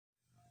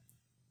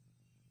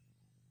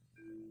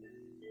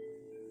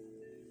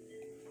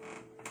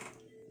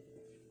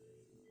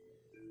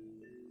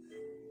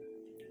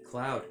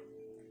Cloud,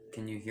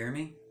 can you hear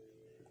me?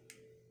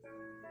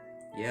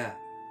 Yeah,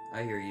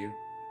 I hear you.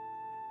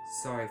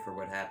 Sorry for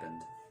what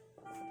happened.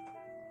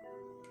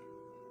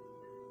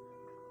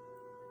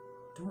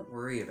 Don't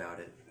worry about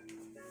it.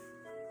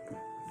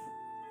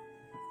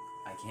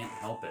 I can't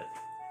help it.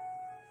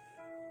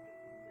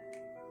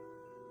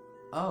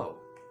 Oh.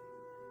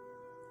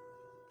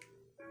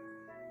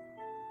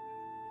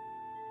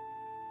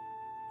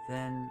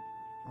 Then,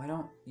 why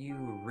don't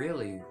you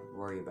really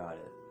worry about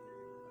it?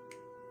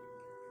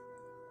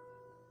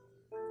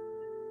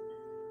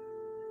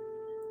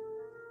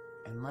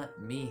 And let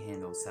me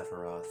handle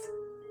Sephiroth.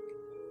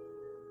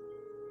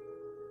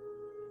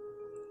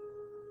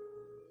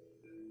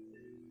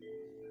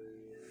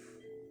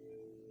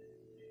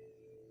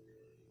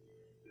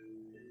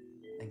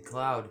 And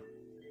Cloud,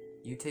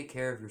 you take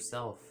care of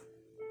yourself.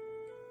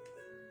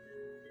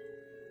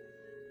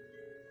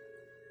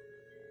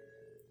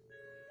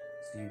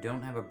 So you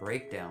don't have a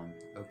breakdown,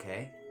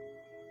 okay?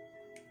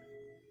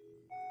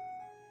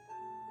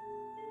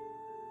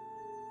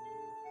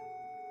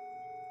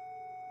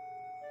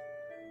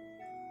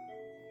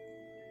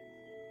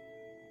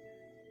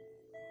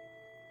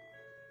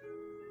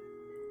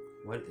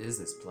 What is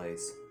this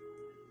place?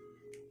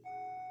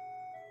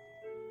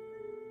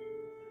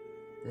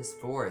 This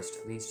forest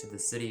leads to the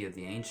city of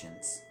the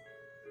ancients,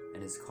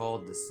 and is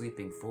called the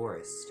Sleeping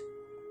Forest.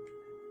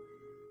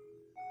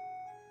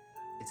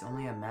 It's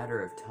only a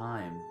matter of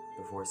time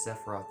before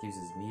Sephiroth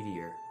uses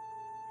Meteor.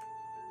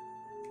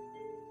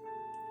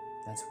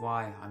 That's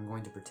why I'm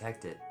going to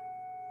protect it.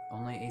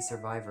 Only a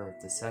survivor of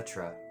the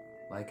Cetra,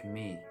 like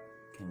me,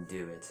 can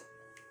do it.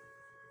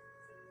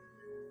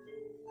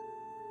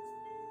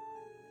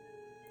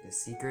 The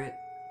secret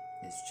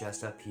is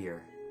just up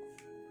here.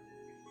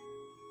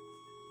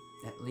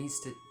 At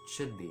least it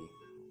should be.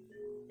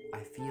 I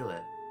feel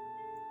it.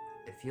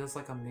 It feels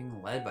like I'm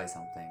being led by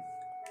something.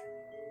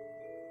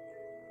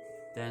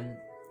 Then,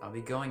 I'll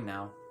be going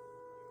now.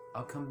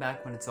 I'll come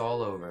back when it's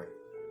all over.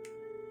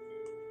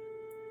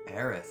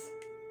 Aerith.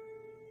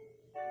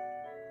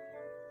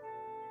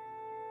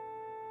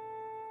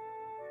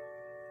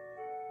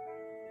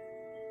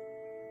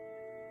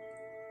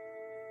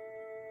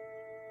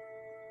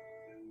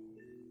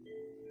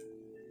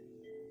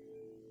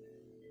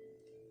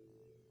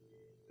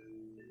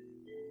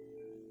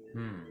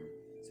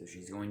 So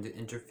she's going to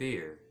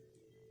interfere.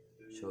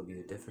 She'll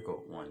be a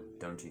difficult one,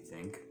 don't you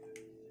think?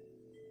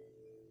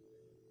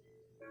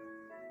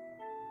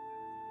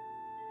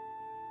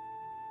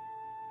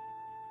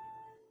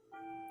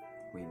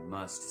 We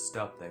must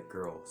stop that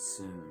girl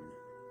soon.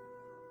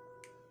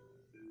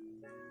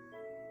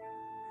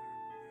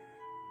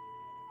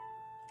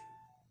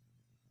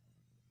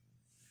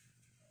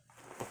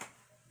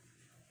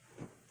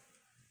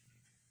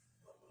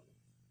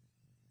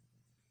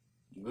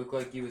 You look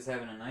like you was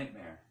having a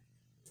nightmare.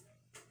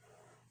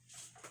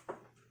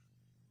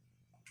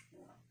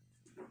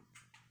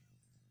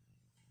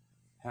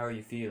 How are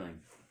you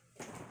feeling?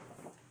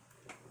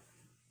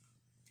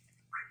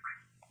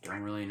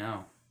 Don't really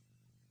know.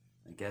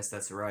 I guess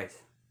that's right.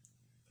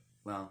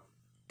 Well,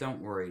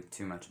 don't worry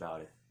too much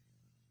about it.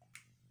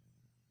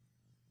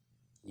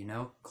 You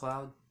know,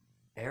 Cloud,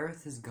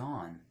 Aerith is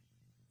gone.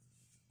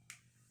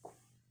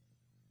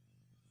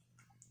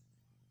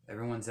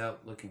 Everyone's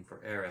out looking for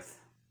Aerith.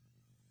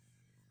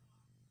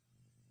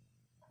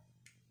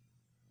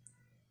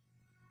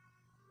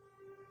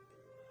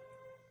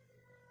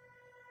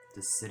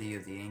 The city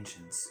of the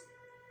ancients.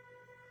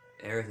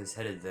 Aerith is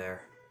headed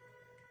there.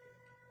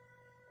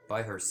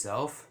 By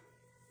herself?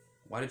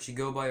 Why did she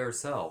go by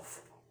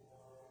herself?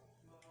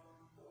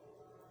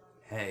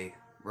 Hey,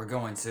 we're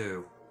going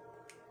too.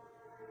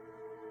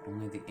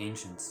 Only the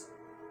ancients.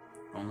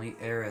 Only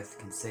Aerith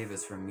can save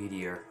us from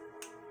Meteor.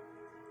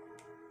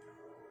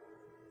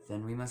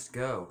 Then we must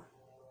go.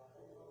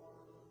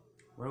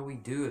 What do we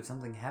do if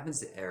something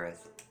happens to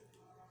Aerith?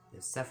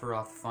 If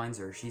Sephiroth finds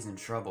her, she's in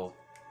trouble.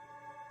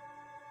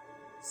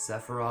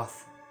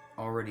 Sephiroth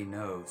already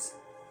knows.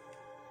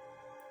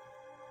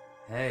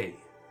 Hey,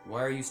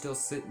 why are you still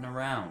sitting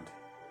around?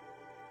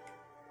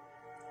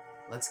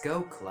 Let's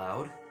go,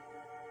 Cloud.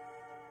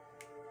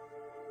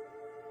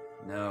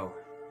 No.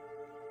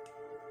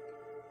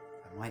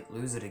 I might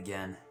lose it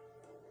again.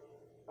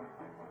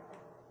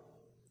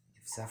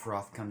 If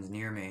Sephiroth comes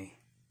near me,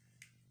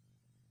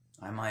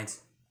 I might...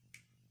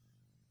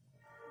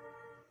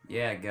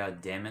 Yeah,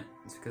 god damn it.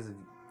 It's because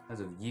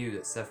of you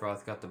that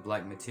Sephiroth got the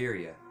black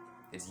materia.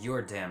 It's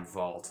your damn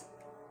fault.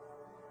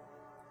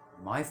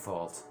 My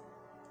fault?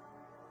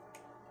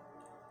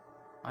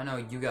 I know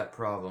you got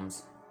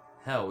problems.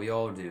 Hell, we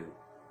all do.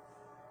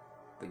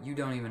 But you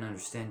don't even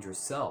understand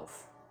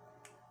yourself.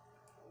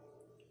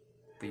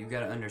 But you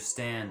gotta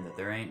understand that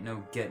there ain't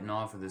no getting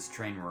off of this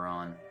train we're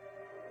on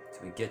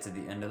till we get to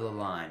the end of the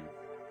line.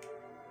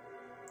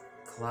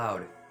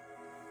 Cloud,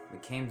 we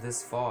came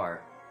this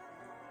far.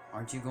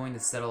 Aren't you going to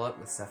settle up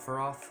with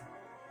Sephiroth?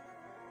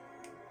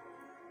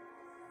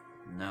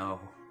 No.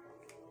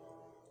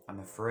 I'm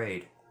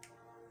afraid.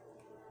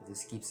 If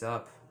this keeps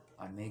up,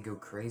 I may go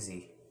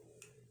crazy.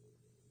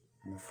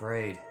 I'm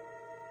afraid.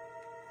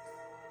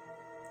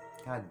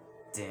 God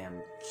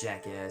damn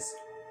jackass.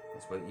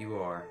 That's what you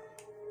are.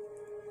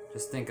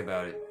 Just think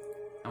about it.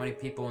 How many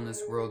people in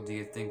this world do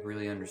you think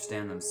really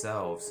understand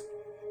themselves?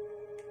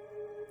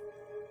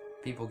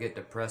 People get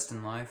depressed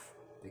in life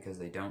because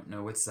they don't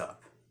know what's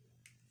up.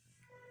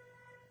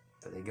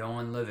 But they go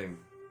on living.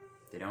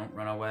 They don't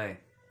run away.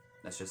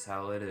 That's just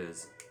how it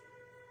is.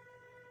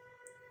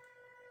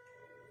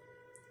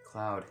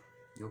 Cloud,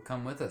 you'll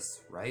come with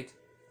us, right?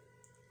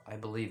 I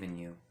believe in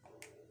you.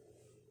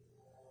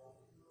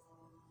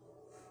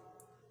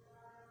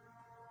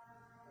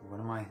 What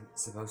am I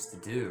supposed to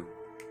do?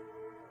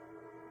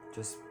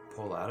 Just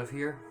pull out of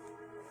here?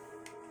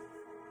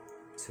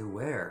 To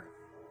where?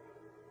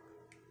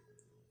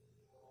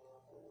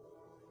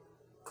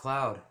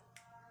 Cloud.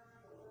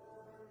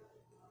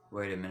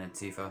 Wait a minute,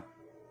 Tifa.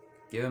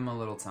 Give him a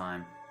little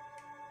time.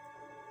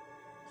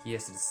 He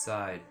has to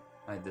decide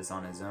this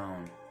on his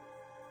own.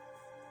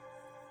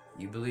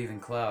 You believe in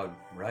Cloud,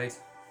 right?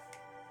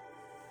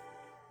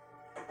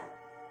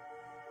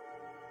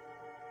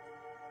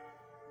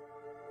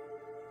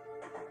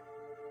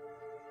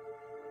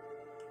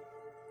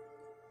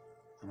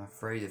 I'm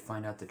afraid to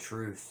find out the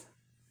truth.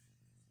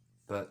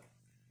 But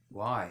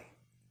why?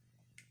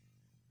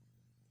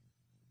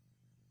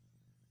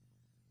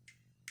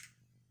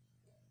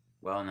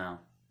 Well now,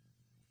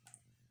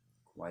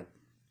 quite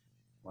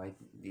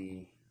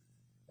the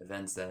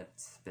events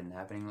that's been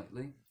happening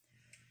lately.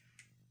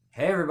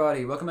 Hey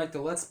everybody, welcome back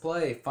to Let's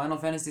Play Final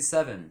Fantasy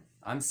VII.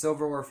 I'm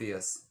Silver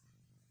Orpheus.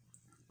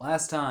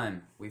 Last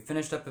time, we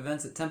finished up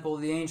events at Temple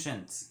of the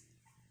Ancients.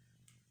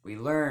 We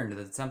learned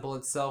that the temple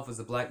itself was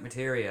the black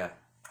materia.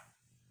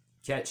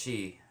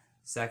 Ketchi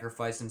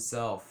sacrificed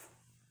himself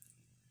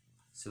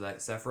so that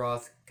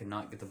Sephiroth could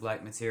not get the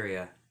black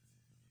materia.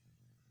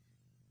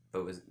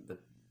 But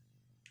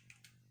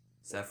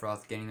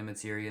Sephiroth getting the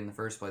materia in the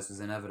first place was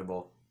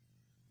inevitable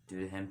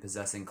due to him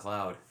possessing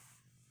Cloud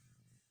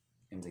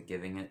into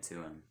giving it to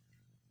him.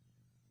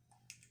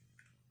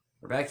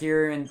 We're back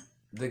here in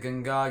the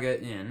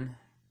Gongaga Inn.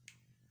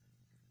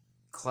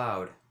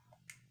 Cloud.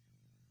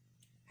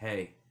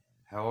 Hey,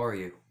 how are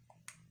you?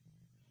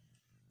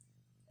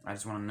 I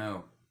just want to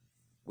know,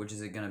 which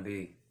is it gonna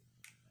be?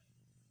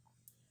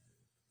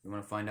 You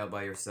want to find out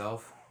by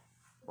yourself,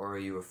 or are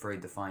you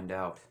afraid to find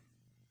out?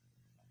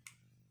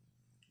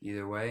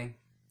 Either way,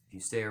 if you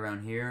stay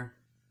around here,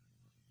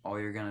 all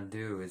you're gonna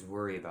do is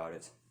worry about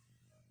it.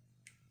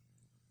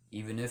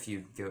 Even if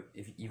you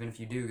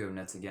do go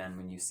nuts again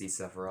when you see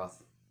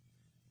Sephiroth.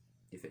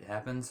 If it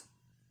happens,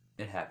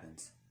 it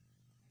happens.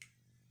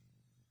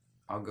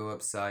 I'll go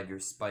upside your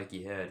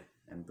spiky head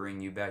and bring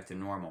you back to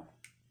normal.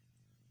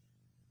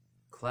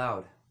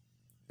 Cloud,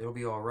 it'll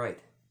be alright.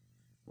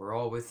 We're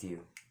all with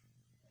you.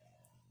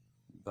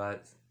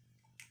 But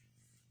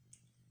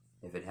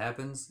if it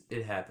happens,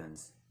 it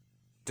happens.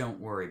 Don't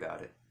worry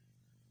about it.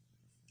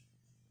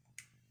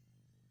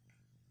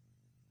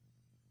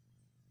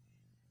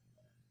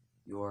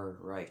 You're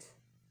right.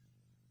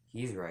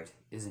 He's right,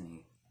 isn't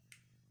he?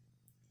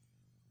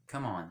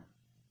 Come on.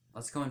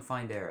 Let's go and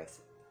find Aerith.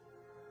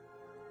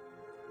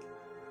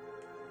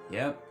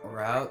 Yep,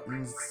 we're out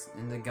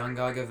in the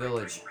Gongaga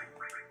village.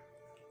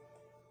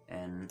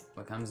 And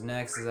what comes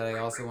next is that I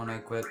also want to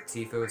equip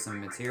Tifa with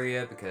some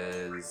materia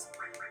because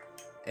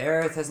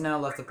Aerith has now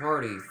left the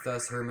party,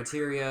 thus her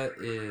materia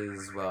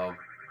is, well,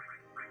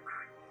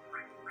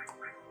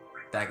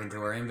 back into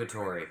our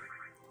inventory.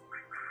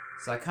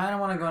 So I kind of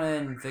want to go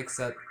ahead and fix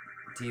up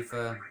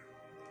Tifa.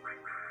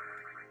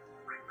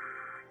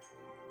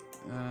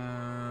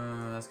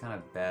 That's kind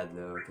of bad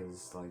though,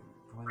 because like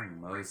probably the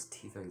most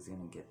Tifa is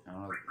gonna get. I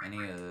don't know if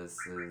any of this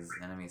is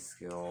enemy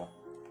skill.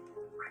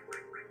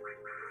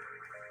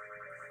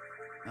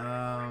 Where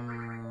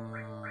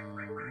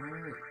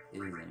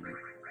is enemy?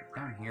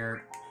 Down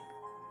here.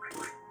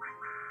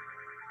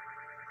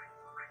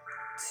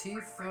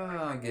 Tifa,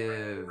 I'll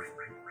give.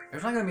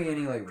 There's not gonna be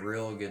any like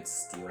real good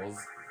steals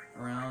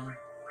around,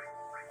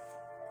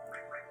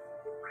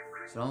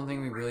 so I don't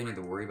think we really need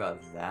to worry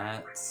about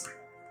that.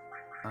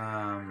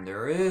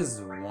 There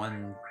is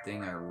one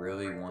thing I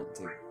really want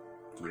to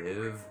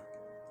give.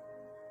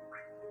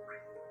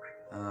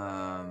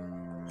 No.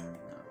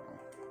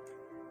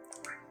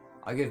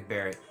 I'll give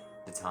Barrett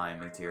the time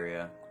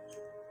materia.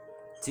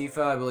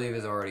 Tifa, I believe,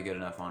 is already good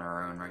enough on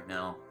her own right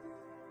now.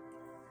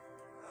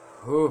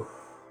 Whew.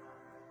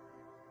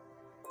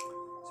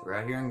 So we're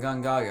out here in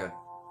Gongaga.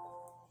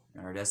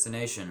 And our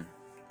destination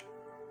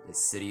is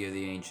City of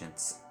the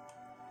Ancients.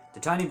 The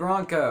tiny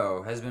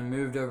Bronco has been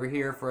moved over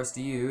here for us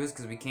to use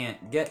because we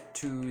can't get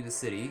to the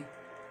City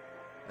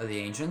of the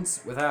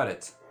Ancients without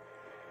it.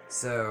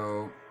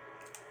 So,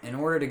 in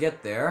order to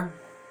get there,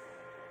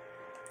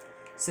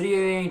 City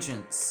of the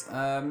Ancients.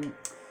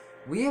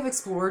 We have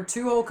explored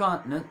 2 whole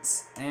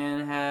continents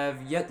and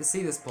have yet to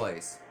see this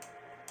place.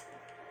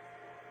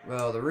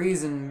 Well, the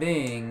reason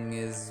being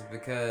is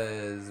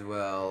because,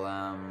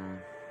 well,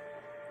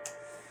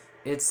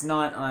 it's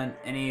not on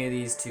any of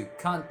these 2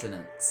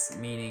 continents,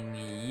 meaning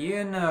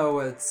you know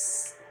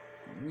what's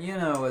you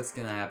know what's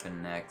gonna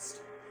happen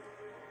next.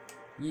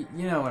 You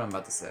know what I'm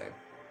about to say.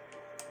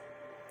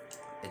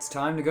 It's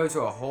time to go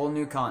to a whole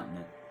new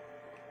continent.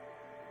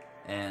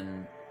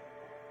 And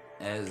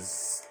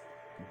as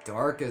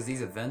dark as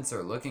these events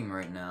are looking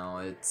right now,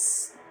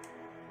 it's...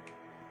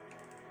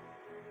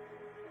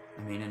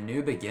 I mean, a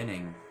new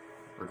beginning.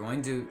 We're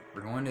going to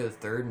the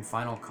third and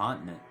final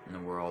continent in the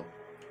world.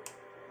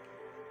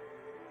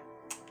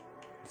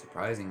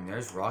 Surprising,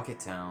 there's Rocket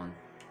Town.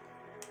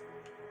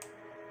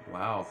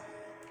 Wow.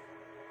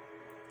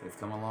 They've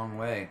come a long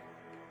way.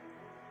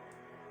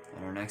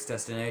 And our next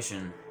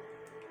destination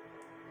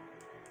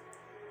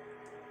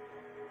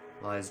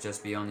lies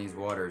just beyond these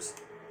waters.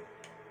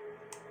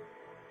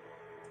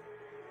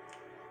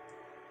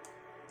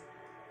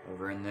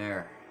 Over in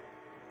there,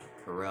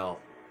 Corel.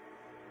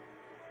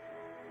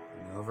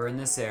 And over in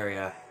this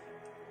area,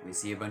 we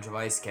see a bunch of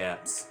ice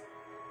caps,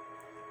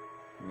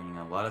 meaning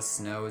a lot of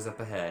snow is up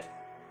ahead.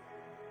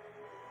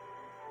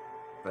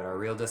 But our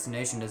real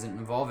destination doesn't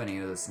involve any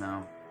of the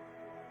snow,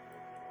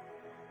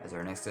 as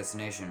our next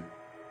destination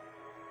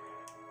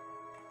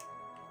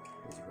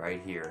is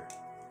right here.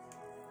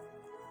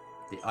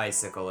 The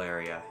Icicle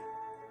area.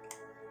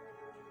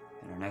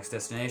 And our next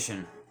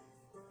destination,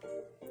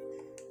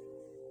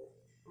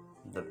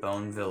 the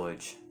Bone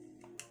Village.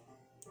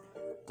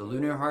 The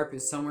Lunar Harp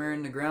is somewhere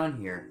in the ground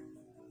here.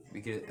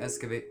 We could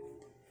excavate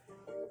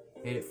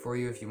it for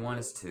you if you want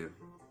us to.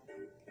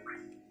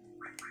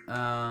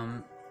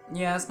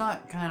 Yeah, it's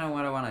not kind of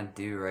what I want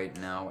to do right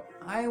now. What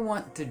I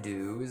want to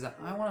do is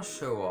I want to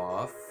show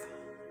off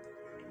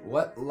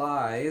what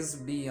lies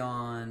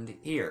beyond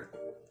here.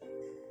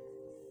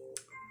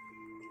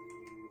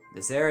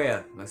 This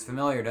area looks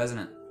familiar, doesn't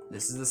it?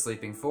 This is the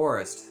Sleeping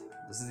Forest.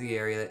 This is the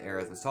area that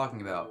Aerith was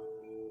talking about.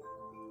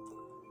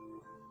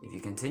 If you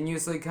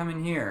continuously come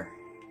in here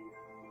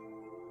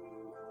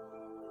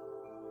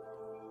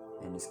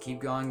and just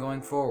keep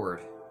going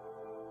forward,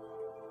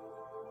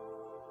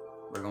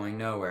 we're going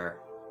nowhere.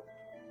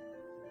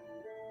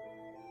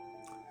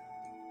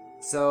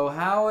 So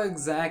how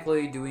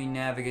exactly do we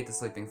navigate the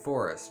Sleeping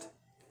Forest?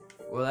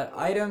 Well, that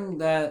item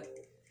that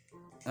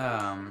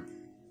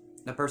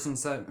the person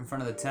sat in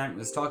front of the tent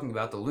was talking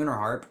about, the Lunar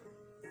Harp,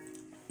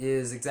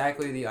 is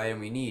exactly the item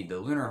we need, the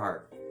Lunar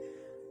Harp.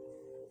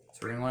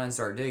 So we're going to want to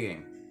start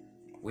digging.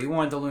 We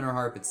want the Lunar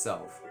Harp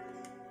itself.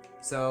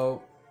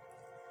 So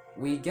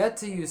we get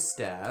to use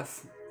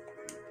staff.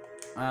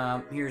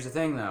 Here's the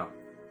thing though.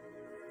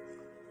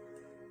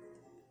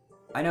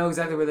 I know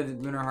exactly where the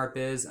Lunar Harp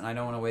is, and I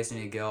don't want to waste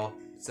any gil,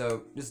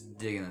 so just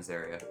dig in this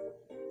area.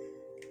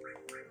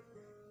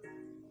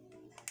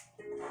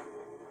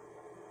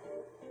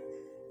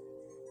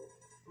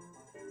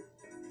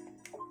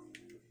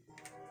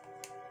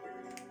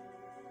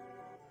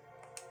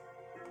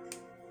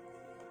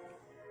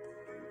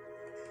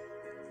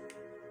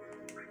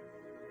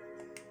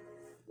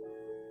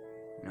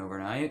 And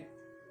overnight,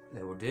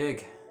 they will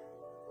dig.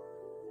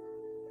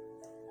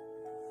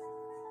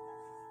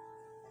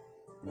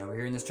 And over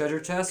here in this treasure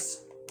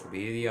chest will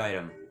be the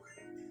item.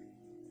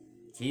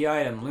 Key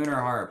item, Lunar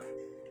Harp.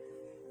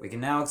 We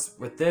can now,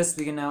 with this,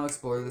 we can now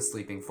explore the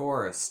Sleeping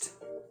Forest.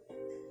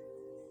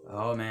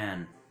 Oh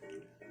man.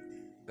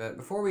 But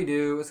before we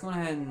do, let's go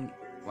ahead and...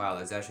 Wow,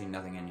 there's actually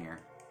nothing in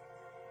here.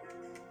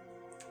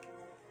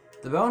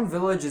 The Bone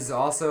Village is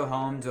also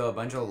home to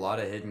a lot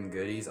of hidden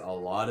goodies. A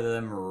lot of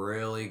them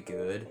really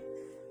good.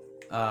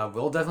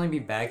 We'll definitely be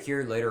back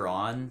here later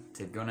on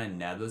to go and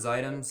nab those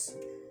items.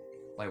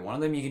 Like, one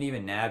of them you can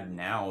even nab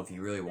now if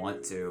you really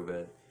want to,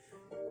 but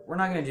we're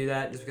not going to do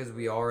that just because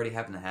we already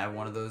happen to have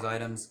one of those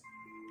items.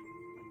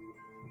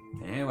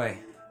 But anyway,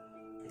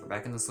 we're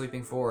back in the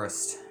Sleeping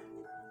Forest.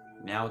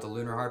 Now with the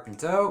Lunar Harp in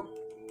tow.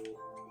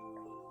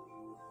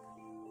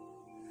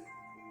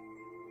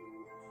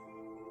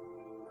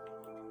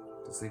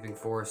 The Sleeping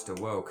Forest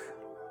awoke.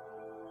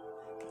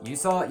 You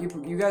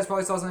guys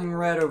probably saw something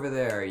red over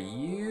there.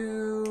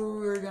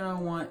 You are going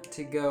to want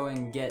to go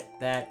and get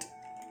that.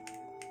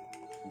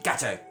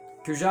 Gotcha!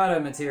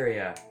 Kujata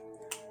Materia.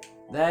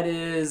 That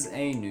is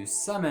a new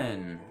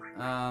summon.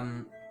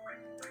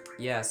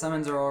 Yeah,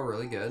 summons are all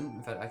really good.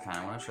 In fact, I kind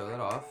of want to show that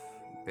off.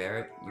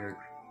 Barrett,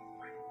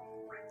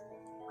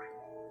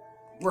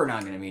 we're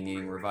not going to be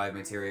needing Revive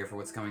Materia for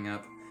what's coming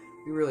up.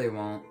 We really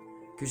won't.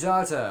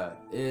 Kujata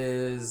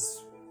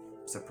is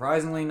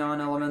surprisingly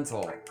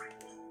non-elemental.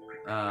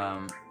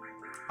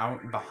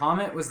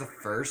 Bahamut was the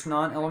first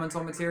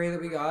non-elemental materia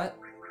that we got.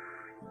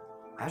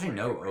 Actually,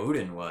 no,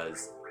 Odin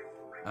was.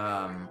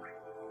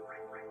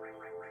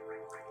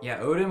 Yeah,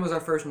 Odin was our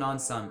first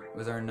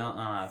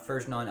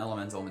first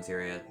non-elemental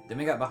materia. Then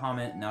we got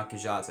Bahamut, now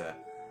Kujata.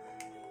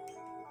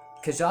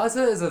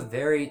 Kujata is a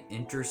very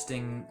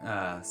interesting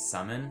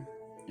summon,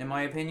 in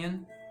my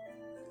opinion.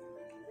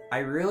 I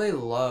really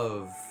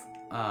love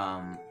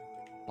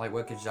like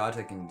what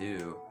Kujata can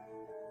do.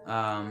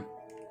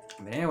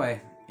 But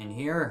anyway, in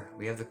here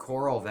we have the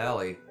Coral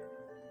Valley.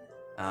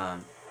 I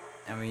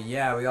mean,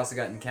 yeah, we also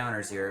got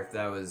encounters here, if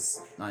that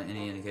was not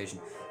any indication.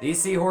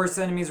 These seahorse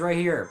enemies right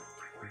here.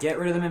 get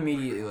rid of them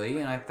immediately.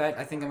 And in fact,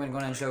 I think I'm going to go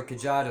ahead and show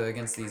Kajada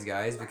against these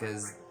guys,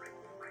 because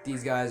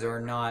these guys are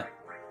not...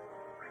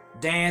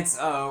 Dance!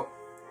 Uh-oh.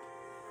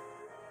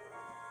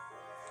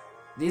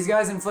 These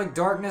guys inflict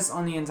darkness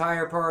on the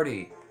entire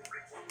party.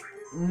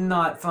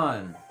 Not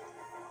fun.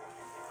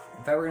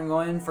 In fact, we're going to go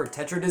in for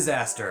Tetra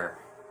Disaster.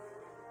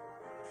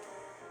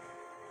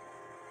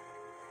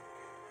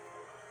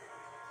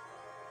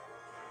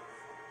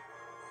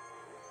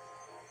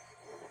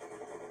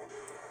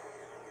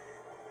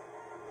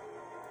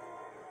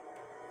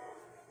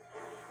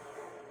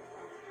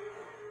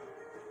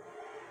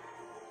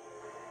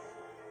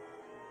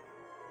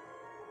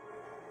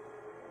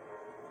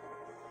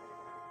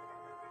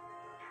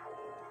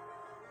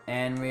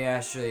 And we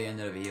actually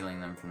ended up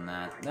healing them from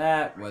that.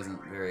 That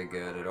wasn't very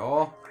good at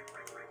all.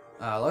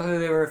 Luckily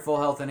they were at full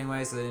health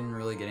anyway, so they didn't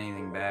really get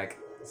anything back.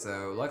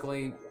 So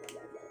luckily,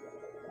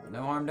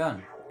 no harm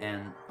done.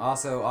 And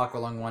also Aqua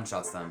Lung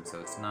one-shots them, so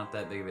it's not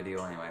that big of a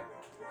deal anyway.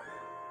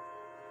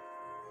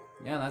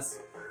 Yeah, that's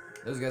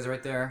those guys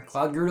right there.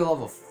 Cloud grew to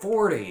level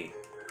 40.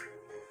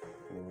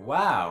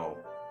 Wow.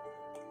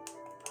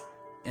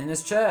 In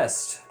this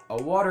chest,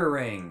 a water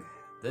ring.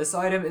 This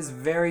item is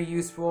very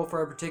useful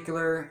for a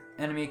particular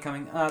enemy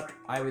coming up.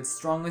 I would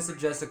strongly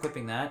suggest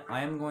equipping that.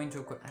 I am going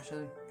to equip...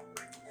 Actually...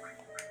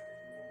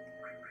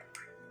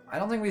 I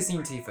don't think we've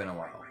seen Tifa in a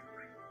while.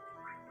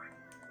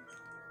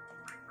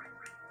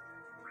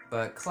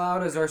 But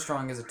Cloud is our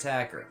strongest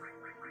attacker.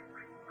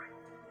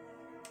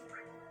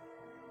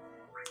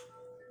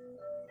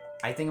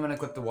 I think I'm going to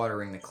equip the water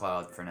ring to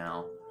Cloud for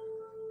now.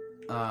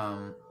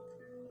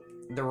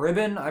 The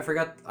ribbon, I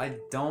forgot... I'm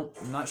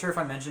not sure if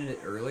I mentioned it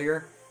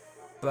earlier.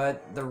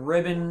 But the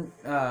ribbon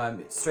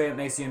straight up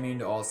makes you immune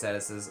to all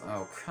statuses.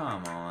 Oh,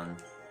 come on.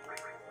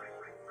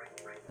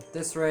 At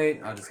this rate,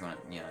 I'll just attack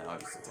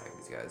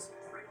these guys.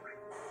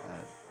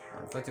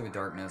 Inflicted with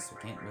darkness,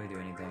 we can't really do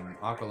anything.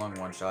 Aqua Lung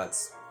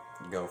one-shots,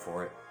 go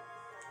for it.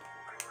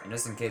 And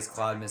just in case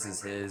Cloud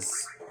misses his,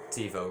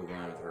 Tifa will go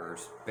in with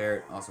hers.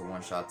 Barret also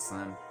one-shots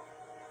them.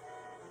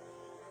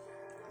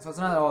 So it's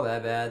not all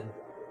that bad.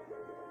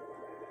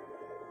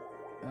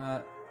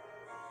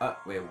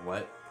 Wait,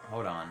 what?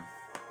 Hold on.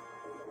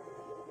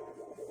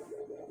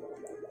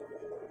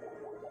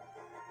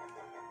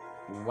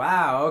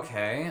 Wow,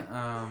 okay.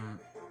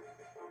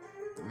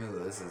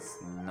 Ooh, this is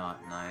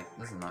not nice.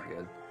 This is not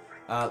good.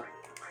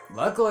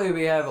 Luckily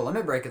we have a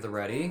limit break at the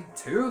ready.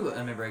 2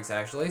 limit breaks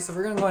actually, so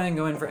we're gonna go ahead and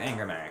go in for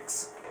Anger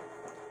Max.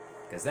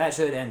 Because that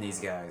should end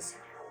these guys.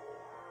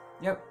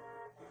 Yep.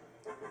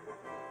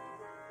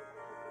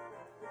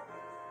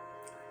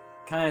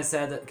 Kinda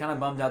sad that, kinda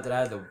bummed out that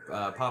I had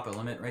to pop a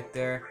limit right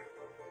there.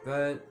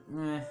 But,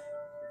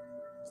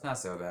 it's not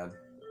so bad.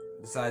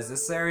 Besides,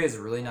 this area is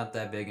really not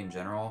that big in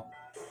general.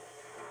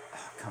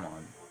 Come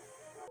on.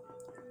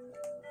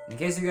 In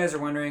case you guys are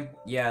wondering,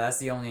 yeah, that's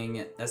the only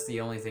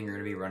thing you're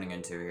gonna be running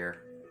into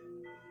here.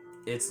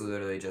 It's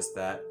literally just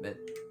that. But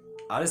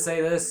I'll just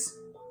say this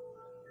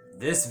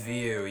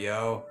view,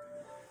 yo.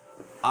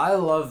 I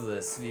love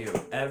this view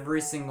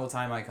every single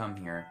time I come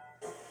here.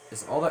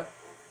 Just all that.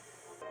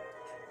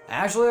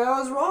 Actually, I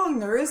was wrong.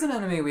 There is an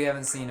enemy we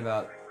haven't seen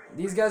about.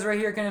 These guys right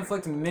here can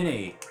inflict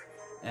mini.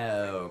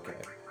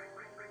 Okay.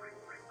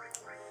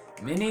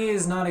 Mini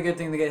is not a good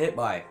thing to get hit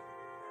by.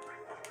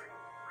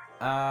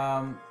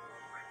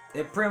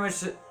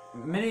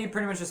 Mini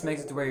pretty much just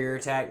makes it to where your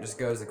attack just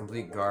goes to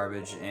complete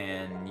garbage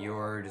and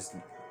you're just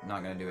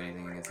not gonna do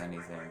anything against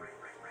anything.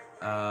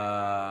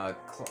 Oh,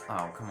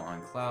 come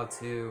on, Cloud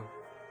 2.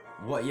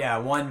 What? Yeah,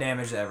 1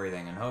 damage to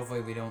everything, and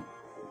hopefully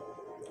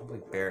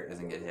Barret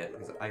doesn't get hit,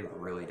 because I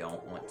really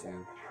don't want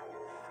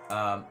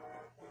to.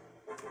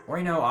 Or,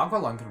 you know, Aqua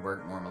Lung can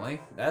work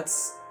normally.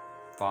 That's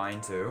fine,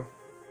 too.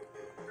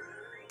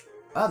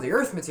 Oh, the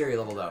Earth Materia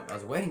leveled up. I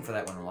was waiting for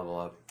that one to level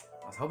up.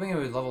 I was hoping it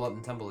would level up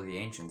in Temple of the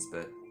Ancients,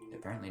 but it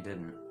apparently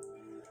didn't.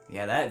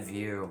 Yeah, that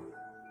view.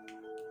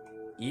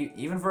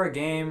 Even for a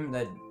game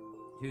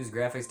whose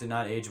graphics did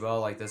not age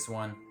well like this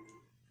one,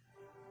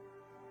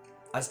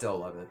 I still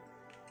love it.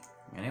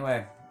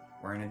 Anyway,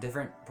 we're in a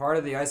different part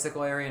of the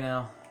icicle area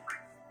now.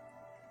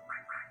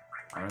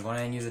 I'm gonna go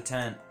ahead and use a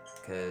tent,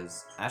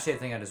 because actually I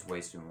think I just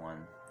wasted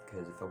one.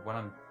 Because if what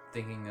I'm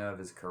thinking of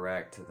is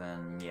correct,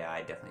 then yeah,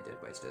 I definitely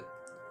did waste it.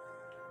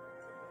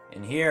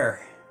 In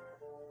here.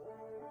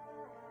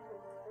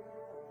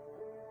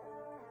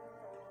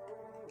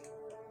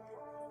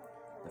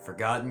 The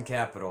Forgotten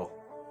Capital.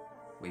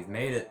 We've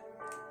made it.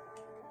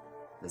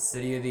 The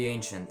City of the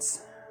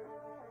Ancients.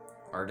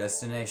 Our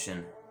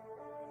destination.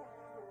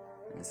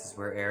 And this is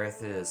where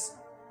Aerith is.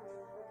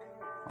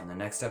 On the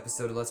next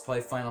episode of Let's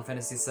Play Final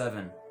Fantasy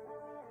VII,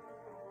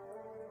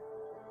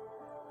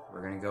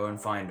 we're gonna go and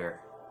find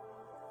her.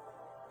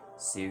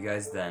 See you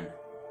guys then.